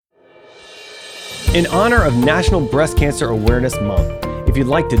In honor of National Breast Cancer Awareness Month, if you'd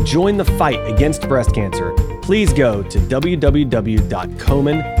like to join the fight against breast cancer, please go to www.komen.org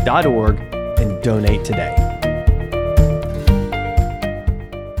and donate today.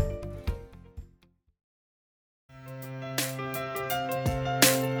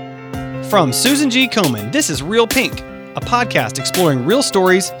 From Susan G. Komen, this is Real Pink, a podcast exploring real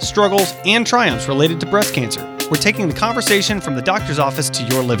stories, struggles, and triumphs related to breast cancer. We're taking the conversation from the doctor's office to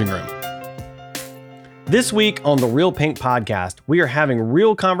your living room. This week on the Real Pink podcast, we are having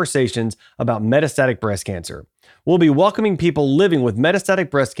real conversations about metastatic breast cancer. We'll be welcoming people living with metastatic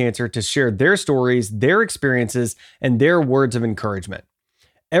breast cancer to share their stories, their experiences, and their words of encouragement.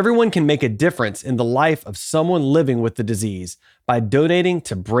 Everyone can make a difference in the life of someone living with the disease by donating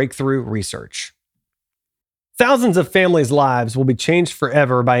to breakthrough research. Thousands of families' lives will be changed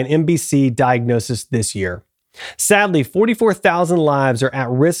forever by an MBC diagnosis this year. Sadly, 44,000 lives are at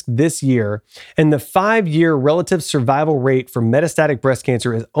risk this year, and the 5-year relative survival rate for metastatic breast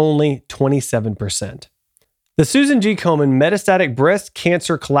cancer is only 27%. The Susan G. Komen Metastatic Breast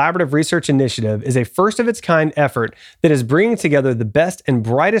Cancer Collaborative Research Initiative is a first-of-its-kind effort that is bringing together the best and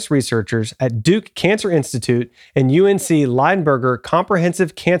brightest researchers at Duke Cancer Institute and UNC Lineberger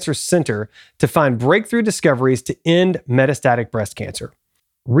Comprehensive Cancer Center to find breakthrough discoveries to end metastatic breast cancer.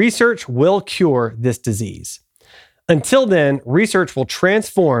 Research will cure this disease. Until then, research will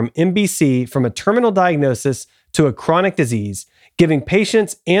transform MBC from a terminal diagnosis to a chronic disease, giving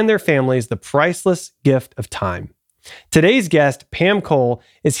patients and their families the priceless gift of time. Today's guest, Pam Cole,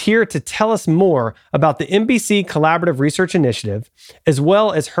 is here to tell us more about the MBC Collaborative Research Initiative, as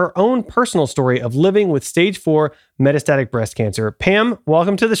well as her own personal story of living with stage 4 metastatic breast cancer. Pam,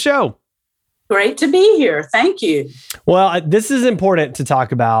 welcome to the show. Great to be here. Thank you. Well, this is important to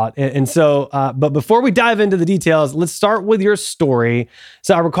talk about. But before we dive into the details, let's start with your story.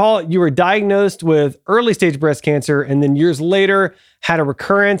 So I recall you were diagnosed with early stage breast cancer and then years later had a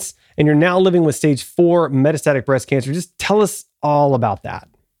recurrence, and you're now living with stage 4 metastatic breast cancer. Just tell us all about that.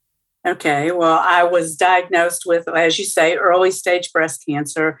 Okay. Well, I was diagnosed with, as you say, early stage breast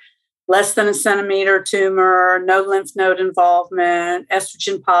cancer. Less than a centimeter tumor, no lymph node involvement,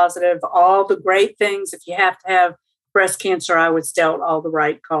 estrogen positive, all the great things. If you have to have breast cancer, I was dealt all the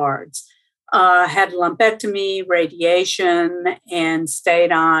right cards. Had lumpectomy, radiation, and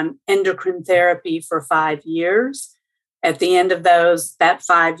stayed on endocrine therapy for 5 years. At the end of that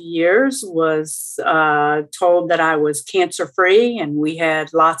 5 years, was told that I was cancer-free, and we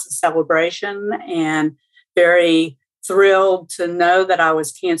had lots of celebration and very thrilled to know that I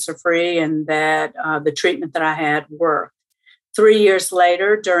was cancer-free and that the treatment that I had worked. 3 years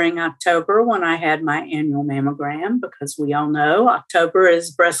later, during October, when I had my annual mammogram, because we all know October is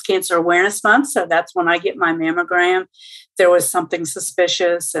Breast Cancer Awareness Month, so that's when I get my mammogram, there was something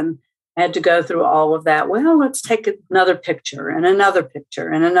suspicious and I had to go through all of that. Well, let's take another picture and another picture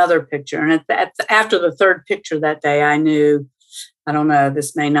and another picture. And after the third picture that day, I knew, I don't know,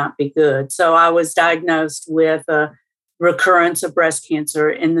 this may not be good. So I was diagnosed with a recurrence of breast cancer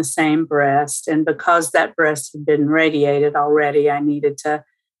in the same breast. And because that breast had been radiated already, I needed to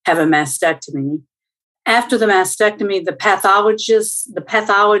have a mastectomy. After the mastectomy, the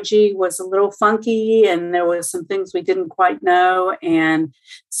pathology was a little funky and there was some things we didn't quite know. And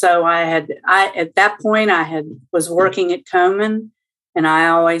so at that point, was working at Komen. And I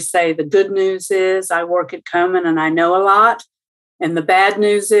always say the good news is I work at Komen and I know a lot. And the bad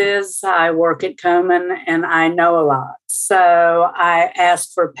news is I work at Komen and I know a lot. So I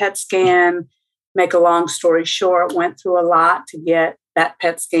asked for a PET scan, make a long story short, went through a lot to get that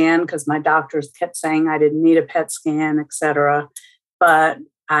PET scan because my doctors kept saying I didn't need a PET scan, et cetera. But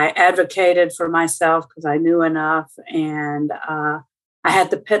I advocated for myself because I knew enough. And I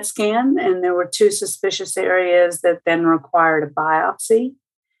had the PET scan and there were 2 suspicious areas that then required a biopsy.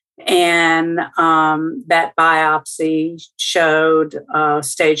 And that biopsy showed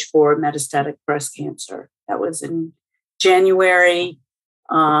stage 4 metastatic breast cancer. That was in January.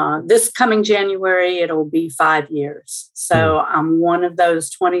 This coming January, it'll be 5 years. So I'm one of those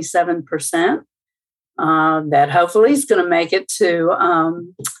 27% that hopefully is going to make it to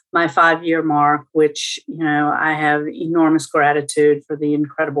my 5-year mark, which, I have enormous gratitude for the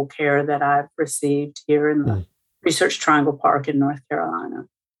incredible care that I've received here in the Research Triangle Park in North Carolina.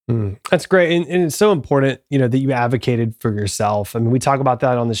 That's great. And it's so important, that you advocated for yourself. I mean, we talk about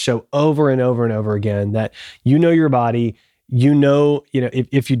that on the show over and over and over again, that your body,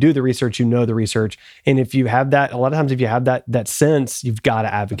 if you do the research, the research. And if you have that, a lot of times, if you have that sense, you've got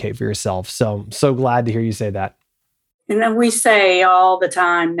to advocate for yourself. So I'm so glad to hear you say that. And then we say all the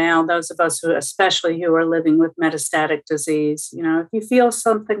time now, those of us especially who are living with metastatic disease, if you feel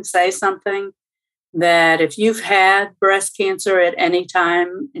something, say something. that if you've had breast cancer at any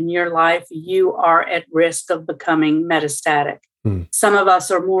time in your life, you are at risk of becoming metastatic. Some of us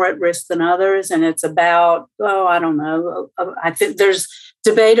are more at risk than others, and it's about, I don't know. I think there's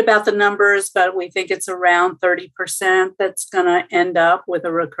debate about the numbers, but we think it's around 30% that's going to end up with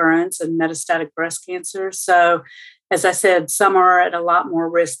a recurrence in metastatic breast cancer. So, as I said, some are at a lot more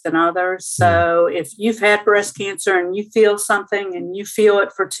risk than others. So if you've had breast cancer and you feel something and you feel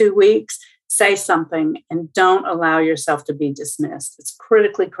it for 2 weeks, say something and don't allow yourself to be dismissed. It's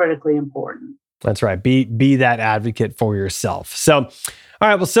critically, critically important. That's right. Be that advocate for yourself. So, all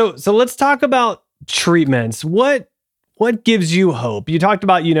right. Well, so let's talk about treatments. What gives you hope? You talked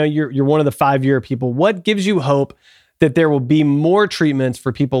about, you're one of the 5-year people. What gives you hope that there will be more treatments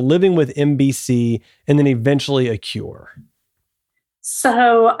for people living with MBC and then eventually a cure?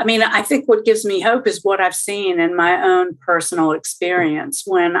 So, I think what gives me hope is what I've seen in my own personal experience.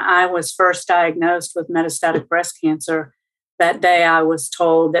 When I was first diagnosed with metastatic breast cancer, that day I was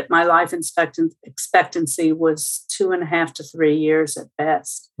told that my life expectancy was 2.5 to 3 years at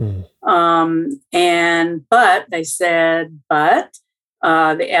best. But they said, the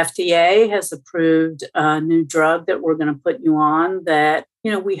FDA has approved a new drug that we're going to put you on that,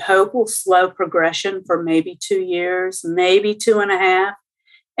 we hope will slow progression for maybe 2 years, maybe 2.5.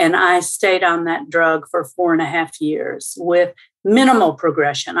 And I stayed on that drug for 4.5 years with minimal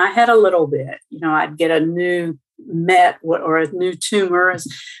progression. I had a little bit, I'd get a new met or a new tumor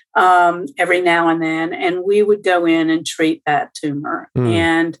every now and then, and we would go in and treat that tumor.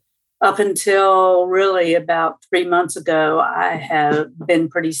 And up until really about 3 months ago, I have been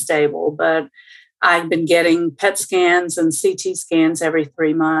pretty stable, but I've been getting PET scans and CT scans every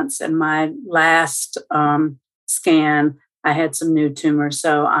 3 months. And my last scan, I had some new tumors,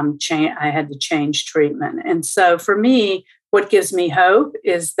 so I had to change treatment. And so for me, what gives me hope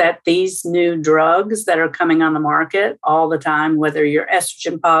is that these new drugs that are coming on the market all the time, whether you're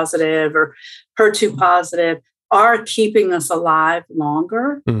estrogen positive or HER2 positive, are keeping us alive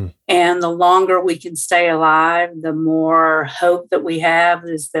longer. And the longer we can stay alive, the more hope that we have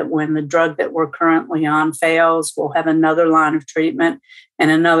is that when the drug that we're currently on fails, we'll have another line of treatment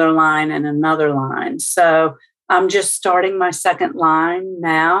and another line and another line. So I'm just starting my second line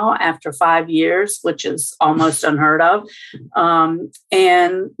now after 5 years, which is almost unheard of.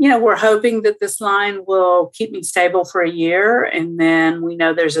 We're hoping that this line will keep me stable for a year. And then we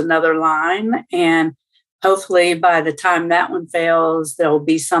know there's another line. And hopefully by the time that one fails, there'll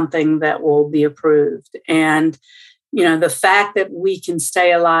be something that will be approved. And, the fact that we can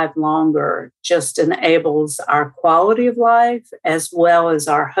stay alive longer just enables our quality of life as well as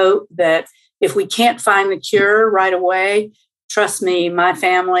our hope that if we can't find the cure right away, trust me, my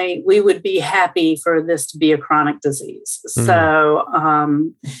family, we would be happy for this to be a chronic disease. So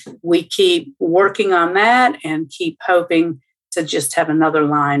we keep working on that and keep hoping to just have another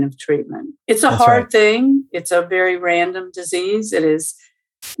line of treatment. It's a hard thing. It's a very random disease. It is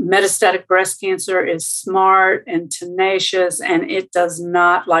metastatic breast cancer is smart and tenacious, and it does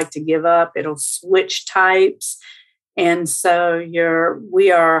not like to give up. It'll switch types. And so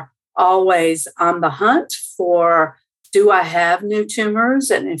we are always on the hunt for, do I have new tumors?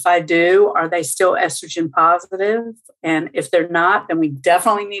 And if I do, are they still estrogen positive? And if they're not, then we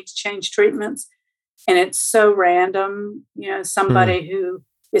definitely need to change treatments. And it's so random. Somebody who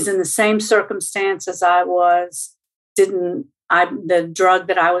is in the same circumstance as I was, the drug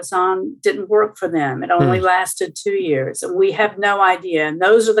that I was on didn't work for them. It only lasted 2 years. And we have no idea. And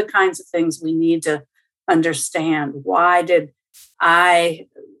those are the kinds of things we need to understand. Why did my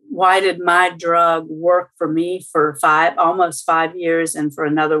drug work for me for almost 5 years, and for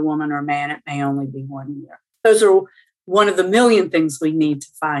another woman or man, it may only be 1 year? Those are one of the million things we need to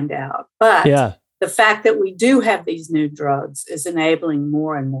find out. But the fact that we do have these new drugs is enabling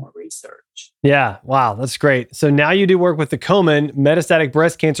more and more research. Yeah. Wow. That's great. So now you do work with the Komen Metastatic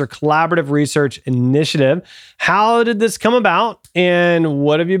Breast Cancer Collaborative Research Initiative. How did this come about, and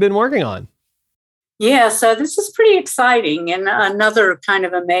what have you been working on? Yeah, so this is pretty exciting and another kind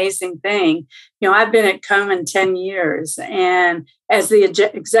of amazing thing. I've been at Komen 10 years, and as the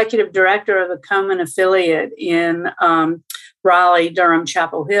executive director of the Komen affiliate in Raleigh, Durham,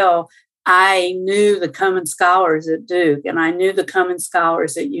 Chapel Hill, I knew the Komen scholars at Duke, and I knew the Komen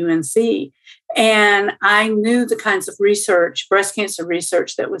scholars at UNC. And I knew the kinds of research, breast cancer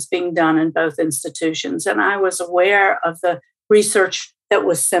research, that was being done in both institutions. And I was aware of the research that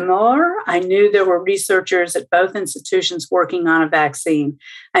was similar. I knew there were researchers at both institutions working on a vaccine.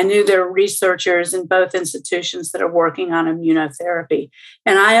 I knew there were researchers in both institutions that are working on immunotherapy.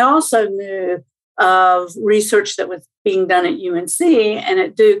 And I also knew of research that was being done at UNC and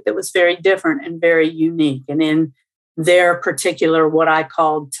at Duke that was very different and very unique, and in their particular, what I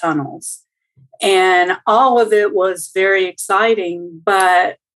called tunnels. And all of it was very exciting,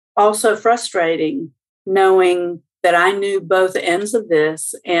 but also frustrating, knowing that I knew both ends of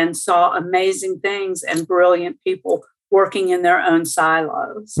this and saw amazing things and brilliant people working in their own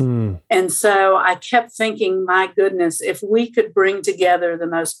silos. And so I kept thinking, my goodness, if we could bring together the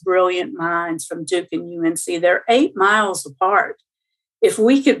most brilliant minds from Duke and UNC, they're 8 miles apart. If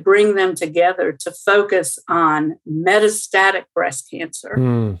we could bring them together to focus on metastatic breast cancer,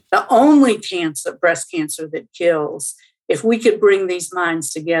 the only breast cancer that kills, if we could bring these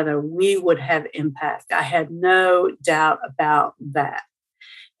minds together, we would have impact. I had no doubt about that.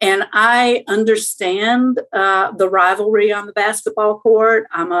 And I understand the rivalry on the basketball court.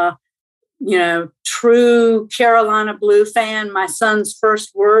 I'm a, true Carolina Blue fan. My son's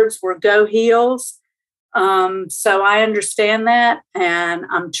first words were "Go Heels." So I understand that, and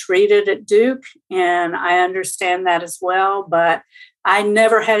I'm treated at Duke, and I understand that as well. But I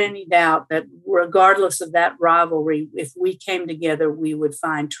never had any doubt that regardless of that rivalry, if we came together, we would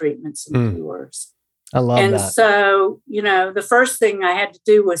find treatments and cures. I love that. And so, the first thing I had to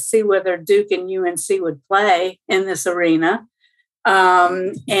do was see whether Duke and UNC would play in this arena,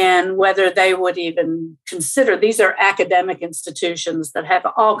 and whether they would even consider. These are academic institutions that have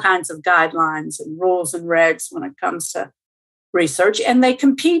all kinds of guidelines and rules and regs when it comes to research, and they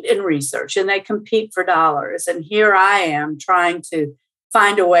compete in research and they compete for dollars. And here I am trying to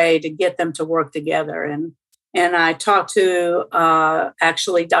find a way to get them to work together. And I talked to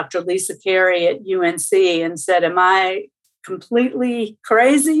actually Dr. Lisa Carey at UNC and said, am I completely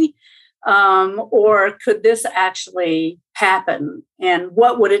crazy? Or could this actually happen? And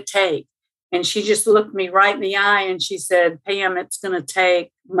what would it take? And she just looked me right in the eye and she said, Pam, it's going to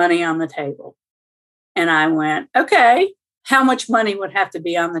take money on the table. And I went, okay, how much money would have to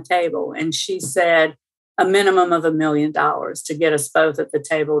be on the table? And she said, a minimum of $1 million to get us both at the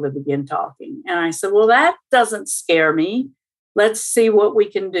table to begin talking. And I said, well, that doesn't scare me. Let's see what we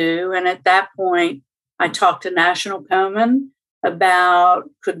can do. And at that point, I talked to National Komen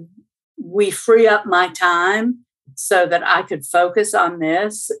about, could we free up my time so that I could focus on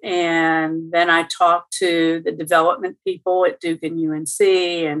this? And then I talked to the development people at Duke and UNC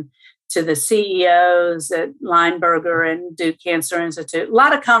and to the CEOs at Lineberger and Duke Cancer Institute. A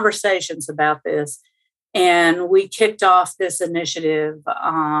lot of conversations about this. And we kicked off this initiative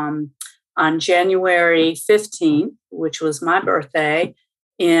on January 15th, which was my birthday,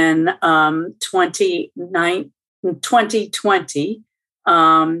 in 2020.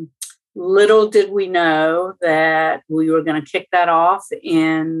 Little did we know that we were going to kick that off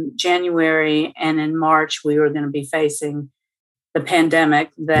in January, and in March we were going to be facing the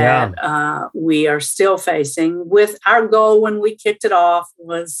pandemic that we are still facing. With our goal when we kicked it off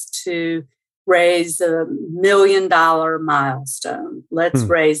was to raise $1 million milestone. Let's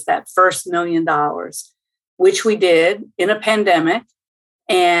raise that first $1 million, which we did in a pandemic.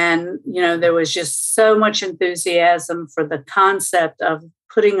 And, there was just so much enthusiasm for the concept of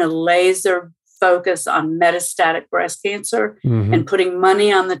putting a laser focus on metastatic breast cancer and putting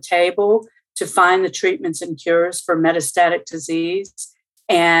money on the table to find the treatments and cures for metastatic disease.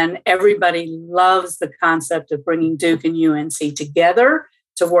 And everybody loves the concept of bringing Duke and UNC together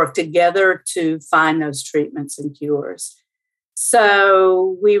to work together to find those treatments and cures.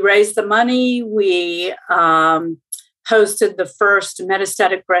 So we raised the money. We hosted the first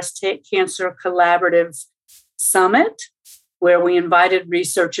Metastatic Breast Cancer Collaborative Summit, where we invited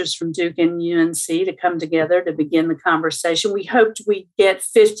researchers from Duke and UNC to come together to begin the conversation. We hoped we'd get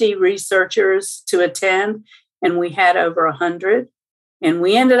 50 researchers to attend, and we had over 100. And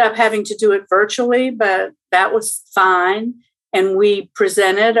we ended up having to do it virtually, but that was fine. And we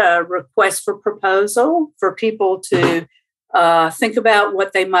presented a request for proposal for people to think about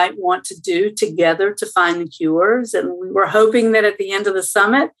what they might want to do together to find the cures. And we were hoping that at the end of the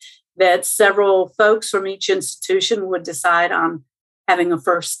summit, that several folks from each institution would decide on having a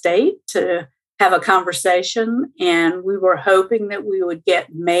first date to have a conversation. And we were hoping that we would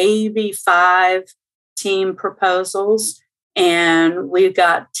get maybe 5 team proposals. And we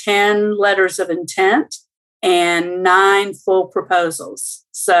got 10 letters of intent and 9 full proposals.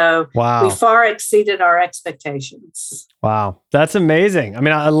 So we far exceeded our expectations. Wow. That's amazing. I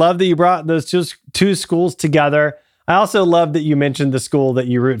mean, I love that you brought those two schools together. I also love that you mentioned the school that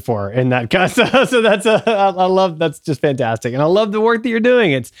you root for in that kind of, so that's just fantastic. And I love the work that you're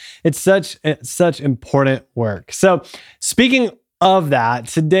doing. It's such important work. So speaking of that,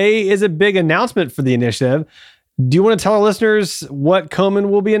 today is a big announcement for the initiative. Do you want to tell our listeners what Komen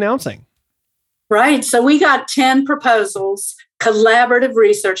will be announcing? Right. So we got 10 proposals, collaborative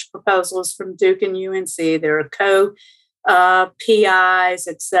research proposals from Duke and UNC. There are PIs,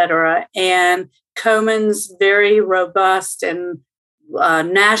 et cetera. And Komen's very robust and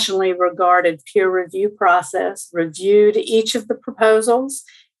nationally regarded peer review process reviewed each of the proposals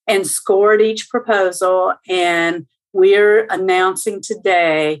and scored each proposal. And we're announcing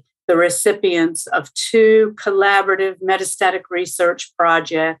today the recipients of 2 collaborative metastatic research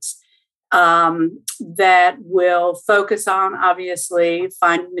projects that will focus on, obviously,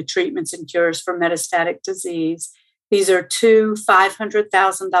 finding the treatments and cures for metastatic disease. These are 2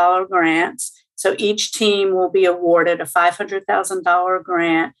 $500,000 grants. So each team will be awarded a $500,000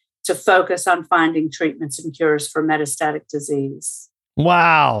 grant to focus on finding treatments and cures for metastatic disease.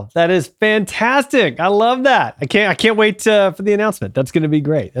 Wow, that is fantastic. I love that. I can't wait for the announcement. That's going to be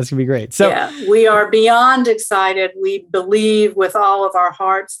great. So yeah, we are beyond excited. We believe with all of our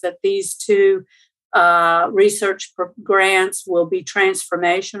hearts that these 2 research grants will be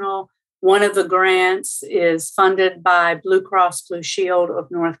transformational. One of the grants is funded by Blue Cross Blue Shield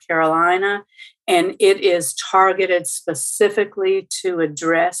of North Carolina, and it is targeted specifically to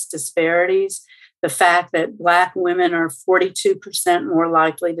address disparities. The fact that Black women are 42% more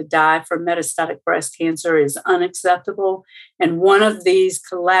likely to die from metastatic breast cancer is unacceptable. And one of these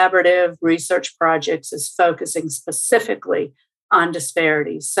collaborative research projects is focusing specifically on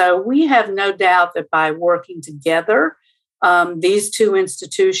disparities. So we have no doubt that by working together, these 2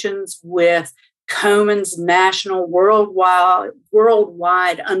 institutions with Komen's national worldwide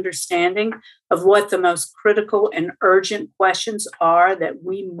understanding of what the most critical and urgent questions are that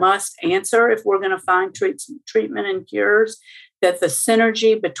we must answer if we're going to find treatment and cures, that the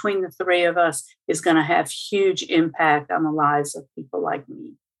synergy between the 3 of us is going to have huge impact on the lives of people like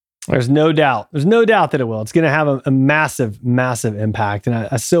me. There's no doubt that it will. It's going to have a massive, massive impact. And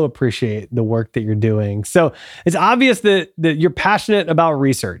I so appreciate the work that you're doing. So it's obvious that you're passionate about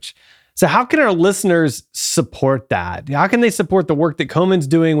research. So how can our listeners support that? How can they support the work that Komen's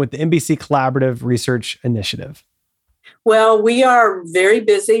doing with the MBC Collaborative Research Initiative? Well, we are very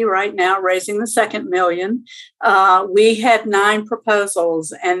busy right now raising the second million. We had 9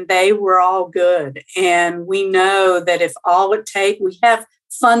 proposals and they were all good. And we know that if all it takes, we have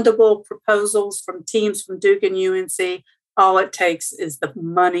fundable proposals from teams from Duke and UNC, all it takes is the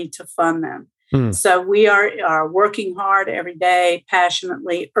money to fund them. So we are working hard every day,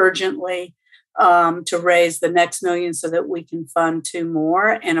 passionately, urgently, to raise the next million so that we can fund 2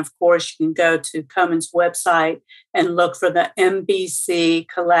 more. And of course, you can go to Komen's website and look for the MBC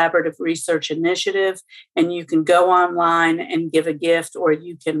Collaborative Research Initiative. And you can go online and give a gift, or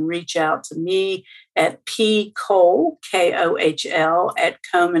you can reach out to me at pkohl, Kohl, at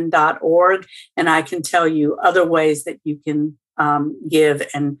komen.org. And I can tell you other ways that you can give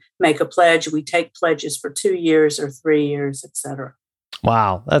and make a pledge. We take pledges for 2 years or 3 years, et cetera.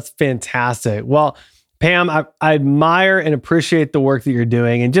 Wow, that's fantastic. Well, Pam, I admire and appreciate the work that you're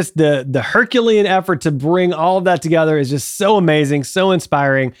doing, and just the Herculean effort to bring all of that together is just so amazing, so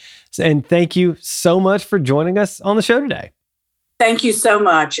inspiring. And thank you so much for joining us on the show today. Thank you so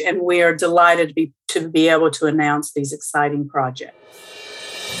much. And we are delighted to be able to announce these exciting projects.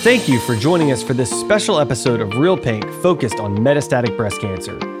 Thank you for joining us for this special episode of Real Pink focused on metastatic breast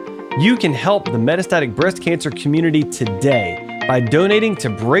cancer. You can help the metastatic breast cancer community today by donating to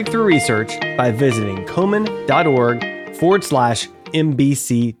Breakthrough Research by visiting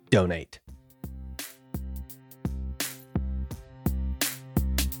komen.org/MBC donate.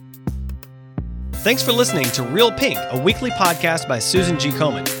 Thanks for listening to Real Pink, a weekly podcast by Susan G.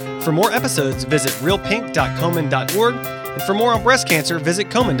 Komen. For more episodes, visit realpink.komen.org. And for more on breast cancer, visit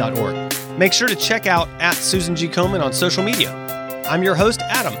komen.org. Make sure to check out @Susan G. Komen on social media. I'm your host,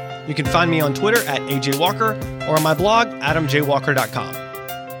 Adam. You can find me on Twitter @AJ Walker or on my blog, adamjwalker.com.